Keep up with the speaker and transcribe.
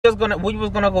was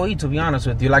gonna go eat, to be honest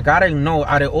with you. Like, I didn't know,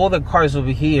 out of all the cars over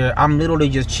here, I'm literally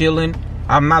just chilling.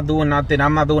 I'm not doing nothing.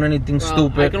 I'm not doing anything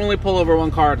stupid. I can only pull over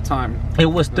one car at a time. It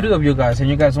was 3 of you guys, and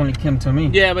you guys only came to me.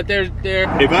 Yeah, but they're...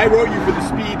 If I wrote you for the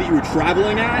speed that you were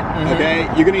traveling at, okay,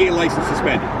 you're gonna get your license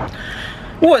suspended.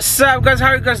 What's up, guys?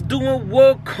 How you guys doing?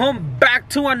 Welcome back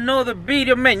to another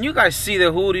video, man. You guys see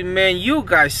the hoodie, man. You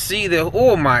guys see the...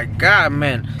 Oh my God,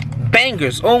 man.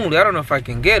 Bangers only. I don't know if I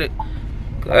can get it.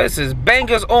 This is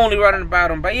bangers only right on the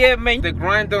bottom. But yeah, man, the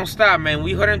grind don't stop, man.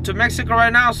 We heading to Mexico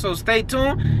right now, so stay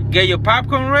tuned. Get your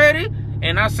popcorn ready,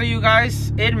 and I'll see you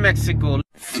guys in Mexico.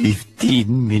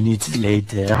 15 minutes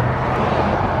later.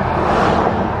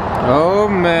 Oh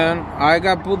man, I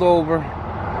got pulled over.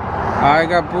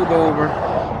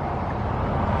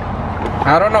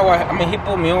 I don't know why. I mean, he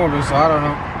pulled me over, so I don't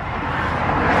know.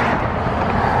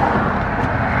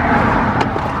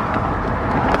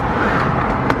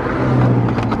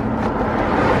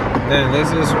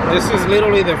 This is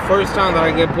literally the first time that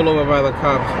I get pulled over by the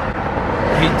cops.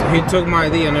 He took my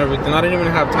ID and everything. I didn't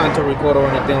even have time to record or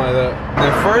anything like that.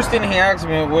 The first thing he asked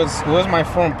me was my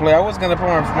front plate. I was gonna put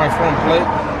my front plate.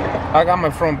 I got my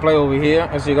front plate over here,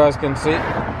 as you guys can see,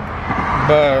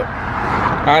 but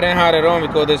I didn't have it on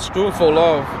because the screw fell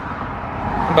off.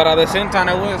 But at the same time,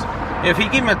 if he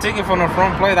gave me a ticket for the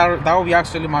front plate, that would be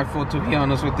actually my fault, to be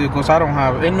honest with you, because I don't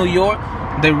have it. In New York,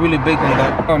 they're really big on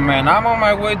that. Oh man, I'm on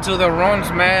my way to the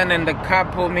runs, man, and the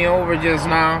cop pulled me over just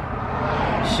now.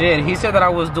 Shit, he said that I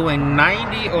was doing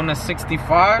 90 on a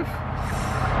 65.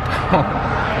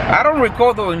 I don't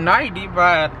recall doing 90,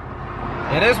 but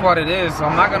it is what it is.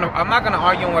 I'm not gonna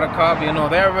argue with a cop. You know,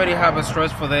 they already have a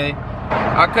stressful day.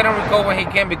 I couldn't recall when he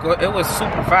came because it was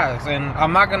super fast, and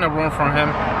I'm not gonna run from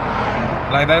him.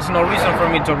 Like, there's no reason for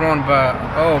me to run, but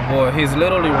oh boy, he's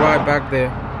literally right back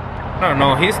there. I don't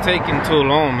know, he's taking too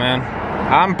long, man.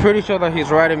 I'm pretty sure that he's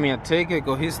writing me a ticket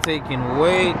because he's taking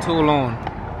way too long.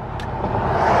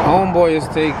 Homeboy is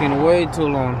taking way too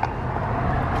long.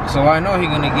 So I know he's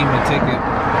gonna give me a ticket.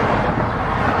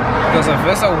 Because if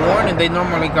it's a warning, they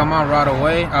normally come out right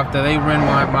away after they ran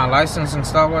my license and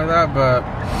stuff like that. But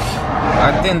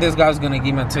I think this guy's gonna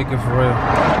give me a ticket for real.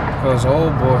 Because oh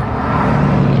boy.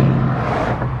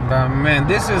 But man,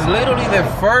 this is literally the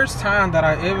first time that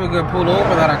I ever get pulled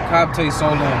over that a cop takes so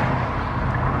long.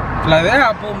 Like, they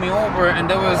had pulled me over and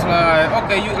they was like,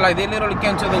 okay, they literally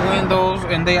came to the windows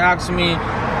and they asked me,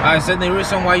 I said the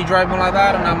reason why you driving like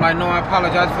that, and I'm like, no, I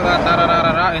apologize for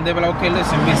that, and they were like, okay,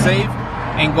 listen, be safe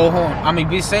and go home. I mean,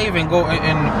 be safe and go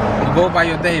by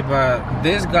your day. But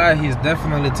this guy, he's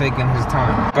definitely taking his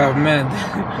time. But man,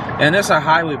 and it's a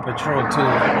highway patrol too.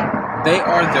 They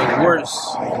are the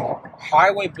worst.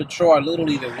 Highway patrol are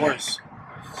literally the worst.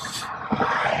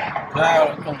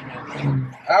 God,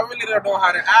 I really don't know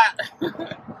how to act.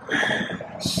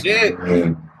 Shit.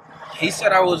 He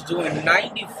said I was doing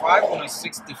 95 on a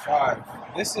 65.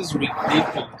 This is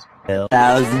ridiculous.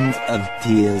 Thousands of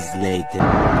tears later.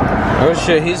 Oh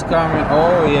shit, he's coming.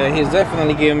 Oh yeah, he's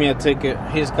definitely giving me a ticket.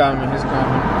 He's coming. Okay,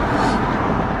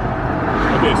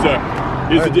 sir.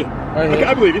 Here's the deal. Okay,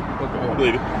 I believe you. I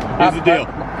believe you. Here's the deal.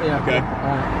 Yeah. Okay.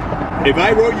 If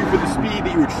I wrote you for the speed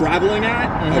that you were traveling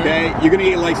at, okay, you're gonna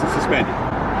get your license suspended.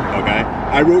 Okay.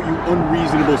 I wrote you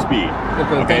unreasonable speed.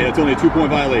 Okay. That's only a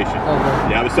 2-point violation. Okay.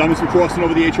 You have a summons for crossing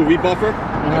over the HOV buffer.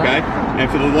 Okay. And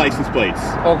for the license plates.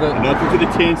 Okay. Nothing to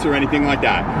the tints or anything like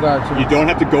that. Gotcha. You don't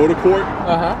have to go to court.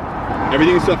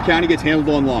 Everything in Suffolk County gets handled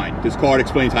online. This card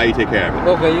explains how you take care of it.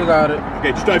 Okay, you got it.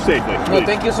 Okay, just drive safely. Well,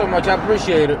 thank you so much. I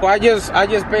appreciate it. I just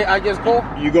go.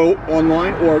 You go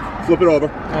online or flip it over.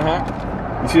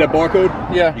 You see that barcode?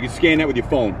 Yeah. You can scan that with your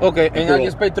phone. Okay, and I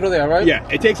just pay through there, right? Yeah,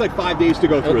 it takes like 5 days to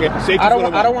go through. Okay. I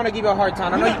don't want to give you a hard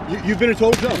time. I know you've been in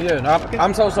total zone. Yeah, okay.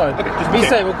 I'm so sorry. Okay, just be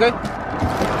safe, okay?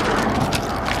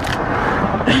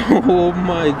 Oh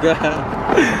my God.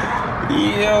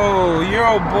 Yo,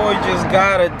 your boy just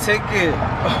got a ticket.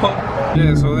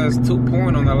 Yeah, so that's 2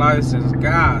 points on the license.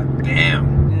 God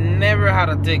damn. Never had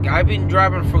a ticket. I've been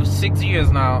driving for 6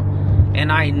 years now,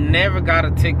 and I never got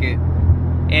a ticket.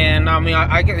 And I mean,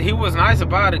 he was nice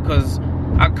about it because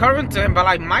I current to him, but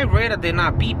like my radar did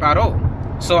not beep at all.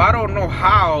 So I don't know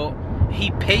how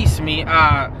he paced me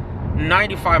at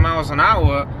 95 miles an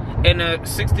hour in a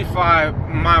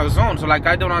 65-mile zone. So like,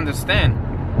 I don't understand,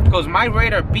 because my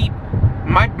radar beep.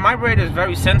 My radar is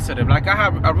very sensitive. Like, I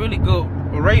have a really good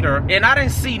radar, and I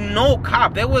didn't see no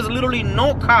cop. There was literally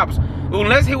no cops,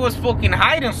 unless he was fucking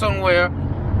hiding somewhere.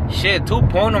 Shit, 2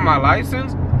 points on my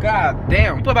license. God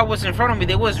damn. People that was in front of me,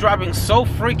 they was driving so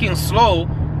freaking slow.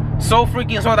 so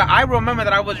freaking slow that I remember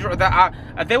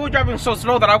that they were driving so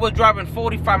slow that I was driving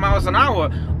 45 miles an hour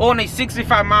on a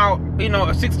 65 mile, you know,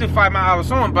 a 65 mile hour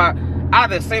zone. But at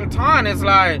the same time, it's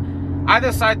like I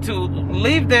decided to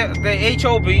leave the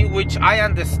HOV, which I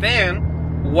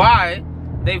understand why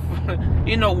they,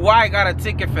 you know, why I got a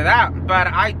ticket for that. But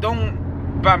I don't.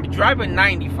 But I'm driving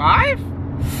 95.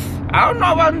 I don't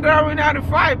know if I'm driving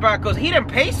 95, but because he didn't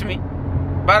pace me.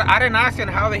 But I didn't ask him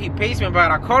how that he paced me.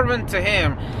 But according to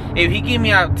him, if he give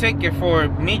me a ticket for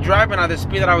me driving at the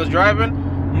speed that I was driving,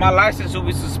 my license will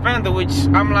be suspended. Which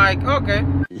I'm like, okay.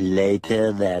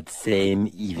 Later that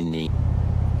same evening.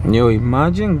 Yo,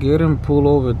 imagine getting pulled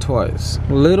over twice.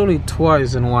 Literally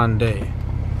twice in one day.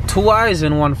 Twice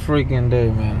in one freaking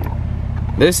day,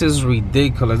 man. This is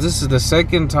ridiculous. This is the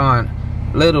second time.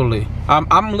 Literally.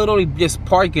 I'm literally just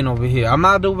parking over here. I'm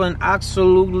not doing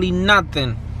absolutely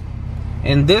nothing.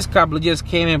 And this cop just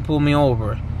came and pulled me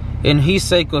over. And he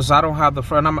said, because I don't have the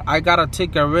front. I got a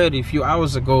ticket already a few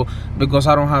hours ago because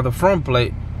I don't have the front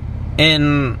plate.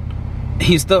 And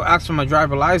he still asked for my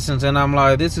driver license. And I'm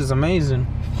like, this is amazing.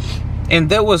 And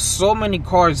there was so many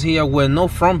cars here with no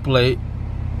front plate.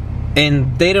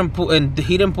 And they didn't pull, and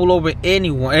he didn't pull over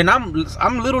anyone. And I'm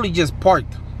literally just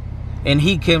parked. And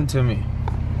he came to me.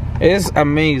 It's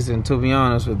amazing, to be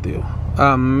honest with you.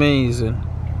 Amazing.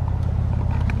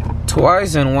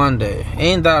 Twice in one day.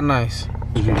 Ain't that nice?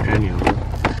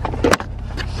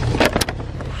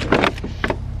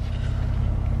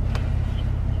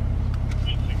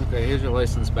 Okay, here's your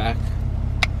license back.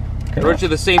 I wrote you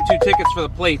the same 2 tickets for the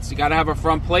plates. You gotta have a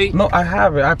front plate. No, I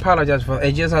have it. I apologize for it.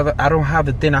 It just I don't have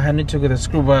the thing. I had to get the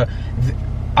screw, but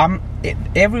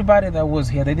everybody that was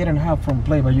here, they didn't have front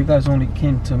plate, but you guys only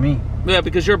came to me. Yeah,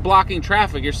 because you're blocking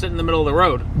traffic. You're sitting in the middle of the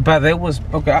road. But there was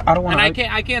okay. I don't want. And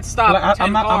I can't stop. Like,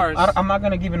 10 cars. I'm not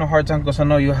gonna give you a hard time because I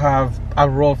know you have a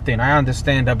rough thing. I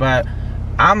understand that, but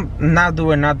I'm not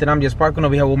doing nothing. I'm just parking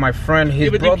over here with my friend. His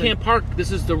but brother. You can't park.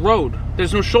 This is the road.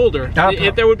 There's no shoulder.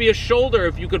 If there would be a shoulder,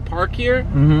 if you could park here,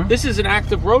 this is an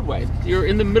active roadway. You're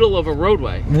in the middle of a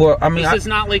roadway. Well, I mean, this is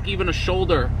not like even a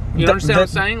shoulder. You understand what I'm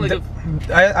saying? Like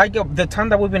I get the time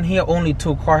that we've been here, only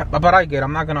 2 cars, but I get.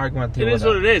 I'm not gonna argue with you. It is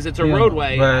what it is. It's a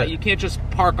roadway. You can't just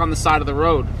park on the side of the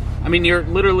road. I mean, you're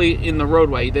literally in the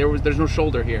roadway. There's no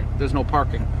shoulder here. There's no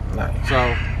parking. Nice.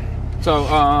 So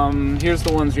here's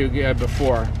the ones you had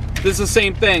before. This is the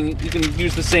same thing. You can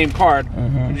use the same card.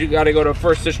 But you got to go to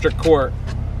First District Court.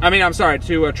 I mean, I'm sorry,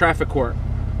 to Traffic Court.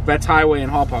 Vets Highway in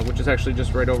Hauppauge, which is actually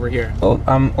just right over here. Oh,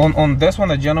 on this one,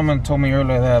 the gentleman told me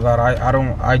earlier that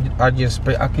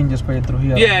I can just pay it through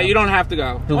here. Yeah, you don't have to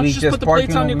go. Why don't you just put the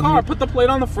plates on your car? Here? Put the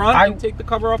plate on the front and take the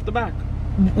cover off the back.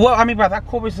 Well, I mean, but that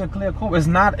cover is a clear cover. It's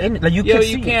not any. Like you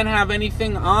can't have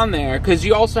anything on there because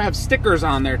you also have stickers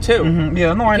on there too.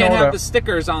 Yeah, no, I know that. You can't have the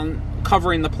stickers on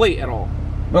covering the plate at all.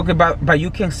 Okay, but you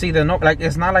can see the like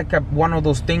it's not like one of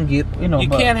those things you know. You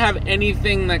can't have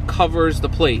anything that covers the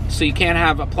plate. So you can't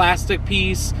have a plastic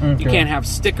piece. Okay. You can't have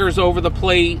stickers over the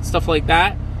plate, stuff like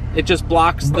that. It just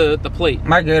blocks the plate.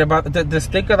 I get it, but the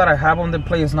sticker that I have on the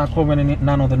plate is not covering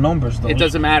none of the numbers, though. It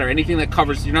doesn't matter. Anything that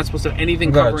covers, you're not supposed to have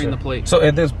anything covering the plate. So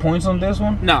if there's points on this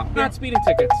one? No, not speeding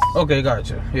tickets. Okay,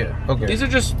 gotcha. Yeah, okay.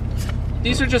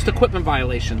 These are just equipment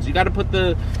violations. You got to put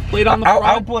the plate on the front.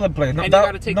 I'll pull the plate. No, and you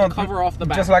got to take the cover off the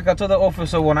back. Just like I told the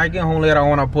officer, when I get home later, I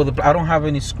want to pull the plate. I don't have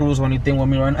any screws or anything with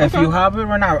me right now. Okay. If you have it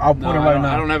right now, I'll put it right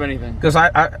now. I don't have anything. Because I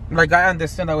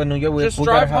understand that in New York, just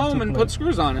drive home and put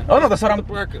screws on it. Oh no, that's what I'm.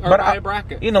 Buy a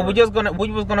bracket. You know, we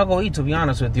was gonna go eat. To be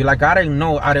honest with you, like I didn't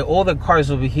know. Out of all the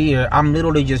cars over here, I'm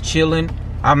literally just chilling.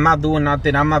 I'm not doing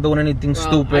nothing. I'm not doing anything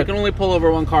stupid. I can only pull over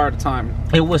 1 car at a time.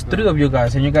 It was 3 of you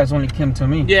guys, and you guys only came to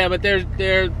me. Yeah, but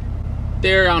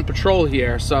they're on patrol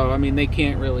here, so I mean they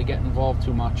can't really get involved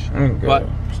too much. Okay. But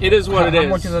it is what it is. How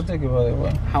much is a ticket, by the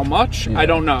way? How much? Yeah. I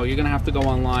don't know. You're gonna have to go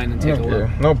online and take a look.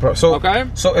 No problem. So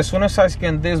so as soon as I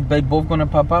scan this, they both gonna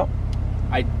pop out?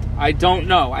 I don't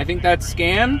know. I think that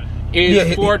scan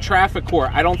is for traffic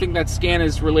court. I don't think that scan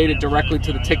is related directly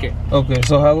to the ticket. Okay,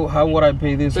 so how would I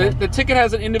pay this? The ticket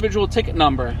has an individual ticket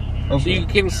number. Okay. So you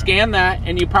can scan that,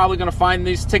 and you're probably going to find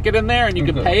this ticket in there, and you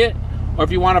can pay it. Or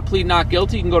if you want to plead not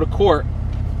guilty, you can go to court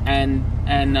and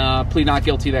plead not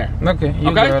guilty there. Okay,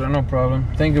 you got it, no problem.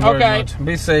 Thank you very much.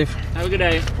 Be safe. Have a good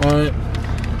day. All right.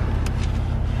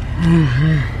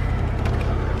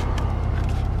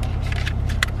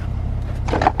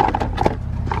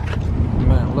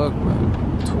 Man, look, man.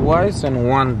 Twice in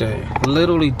one day.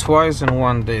 Literally twice in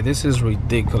one day. This is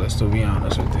ridiculous, to be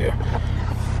honest with you.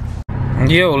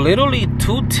 Yo, literally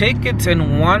 2 tickets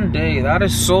in one day. That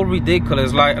is so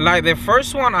ridiculous. Like the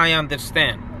first one, I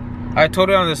understand. I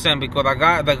totally understand, because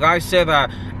the guy said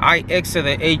that I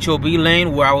exited the HOV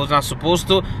lane where I was not supposed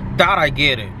to. That I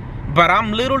get it. But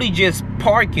I'm literally just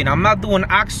parking. I'm not doing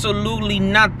absolutely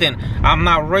nothing. I'm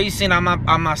not racing. I'm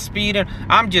not speeding.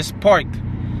 I'm just parked.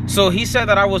 So he said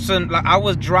that I was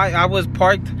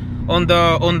parked on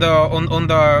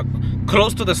the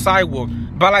close to the sidewalk.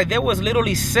 But like, there was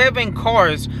literally 7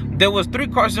 cars. There was 3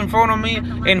 cars in front of me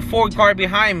and 4 cars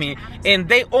behind me, and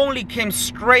they only came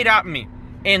straight at me.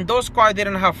 And those cars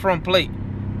didn't have front plate.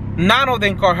 None of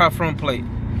them cars have front plate.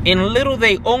 And little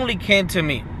they only came to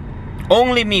me.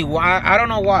 Only me. Why? I don't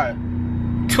know why.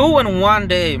 2 in 1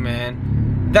 day,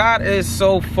 man. That is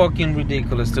so fucking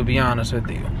ridiculous, to be honest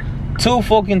with you. 2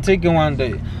 fucking tickets in 1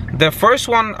 day. The first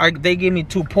one, they gave me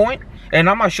 2 points, and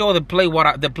I'm gonna show the plate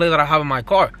that I have in my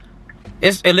car.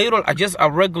 It's just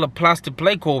a regular plastic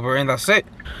plate cover, and that's it.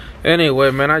 Anyway,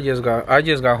 man, I just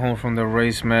got home from the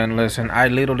race, man. Listen, I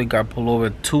literally got pulled over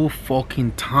 2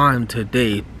 fucking times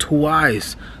today.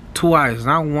 Twice,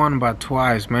 not 1 but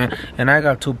twice, man. And I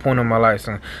got 2 points on my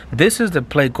license. This is the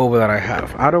plate cover that I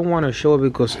have. I don't want to show it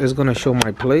because it's gonna show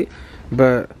my plate,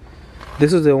 but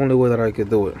this is the only way that I could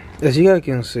do it. As you guys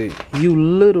can see, you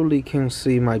literally can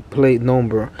see my plate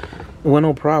number with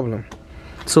no problem.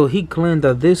 So he claimed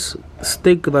that this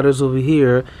stick that is over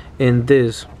here and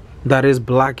this that is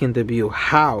blocking the view.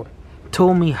 How?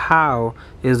 Tell me, how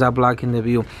is that blocking the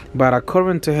view? But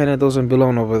according to him, it doesn't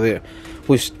belong over there,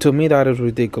 which to me that is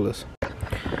ridiculous.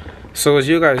 So as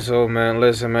you guys saw, man,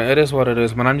 listen, man, it is what it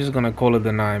is, man. I'm just gonna call it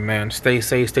a night, man. Stay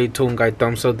safe, stay tuned, guys.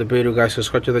 Thumbs up the video, guys.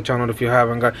 Subscribe to the channel if you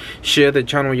haven't, guys. Share the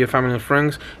channel with your family and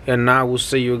friends, and I will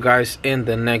see you guys in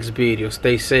the next video.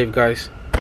 Stay safe, guys.